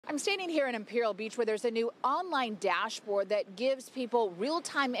I'm standing here in Imperial Beach where there's a new online dashboard that gives people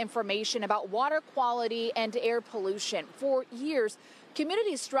real-time information about water quality and air pollution. For years,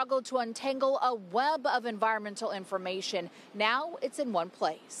 communities struggled to untangle a web of environmental information. Now it's in one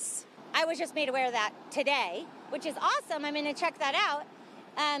place. I was just made aware of that today, which is awesome. I'm going to check that out.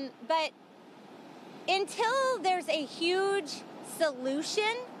 But until there's a huge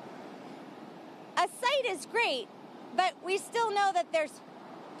solution, a site is great, but we still know that there's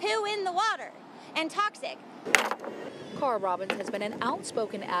poo in the water and toxic. Cara Robbins has been an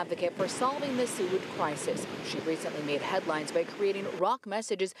outspoken advocate for solving the sewage crisis. She recently made headlines by creating rock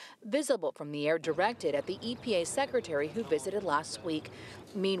messages visible from the air directed at the EPA secretary who visited last week.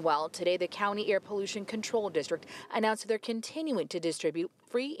 Meanwhile, today the County Air Pollution Control District announced they're continuing to distribute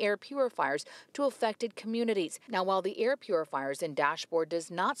free air purifiers to affected communities. Now, while the air purifiers and dashboard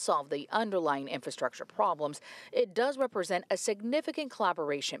does not solve the underlying infrastructure problems, it does represent a significant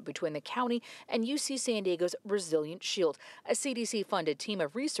collaboration between the county and UC San Diego's Resilient Shield, a CDC-funded team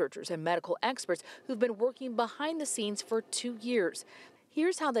of researchers and medical experts who've been working behind the scenes for 2 years.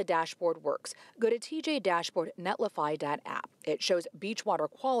 Here's how the dashboard works. Go to tjdashboardnetlify.app. It shows beach water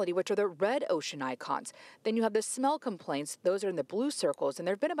quality, which are the red ocean icons. Then you have the smell complaints. Those are in the blue circles, and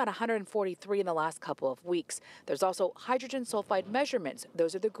there have been about 143 in the last couple of weeks. There's also hydrogen sulfide measurements.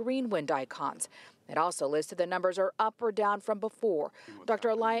 Those are the green wind icons. It also lists if the numbers are up or down from before.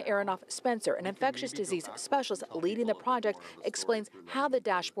 Dr. Elia Aronoff-Spencer, an infectious disease specialist leading the project, explains how the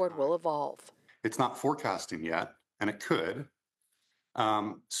dashboard will evolve. It's not forecasting yet, and it could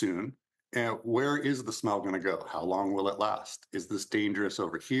soon. Where is the smell going to go? How long will it last? Is this dangerous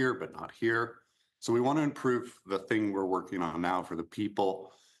over here but not here? So we want to improve the thing we're working on now for the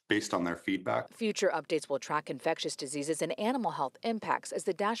people based on their feedback. Future updates will track infectious diseases and animal health impacts as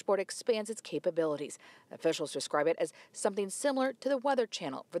the dashboard expands its capabilities. Officials describe it as something similar to the Weather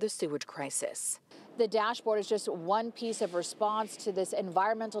Channel for the sewage crisis. The dashboard is just one piece of response to this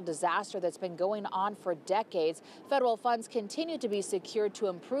environmental disaster that's been going on for decades. Federal funds continue to be secured to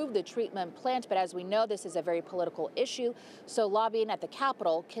improve the treatment plant, but as we know, this is a very political issue, so lobbying at the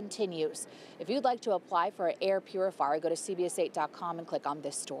Capitol continues. If you'd like to apply for an air purifier, go to CBS8.com and click on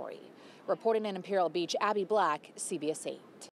this story. Reporting in Imperial Beach, Abby Black, CBS 8.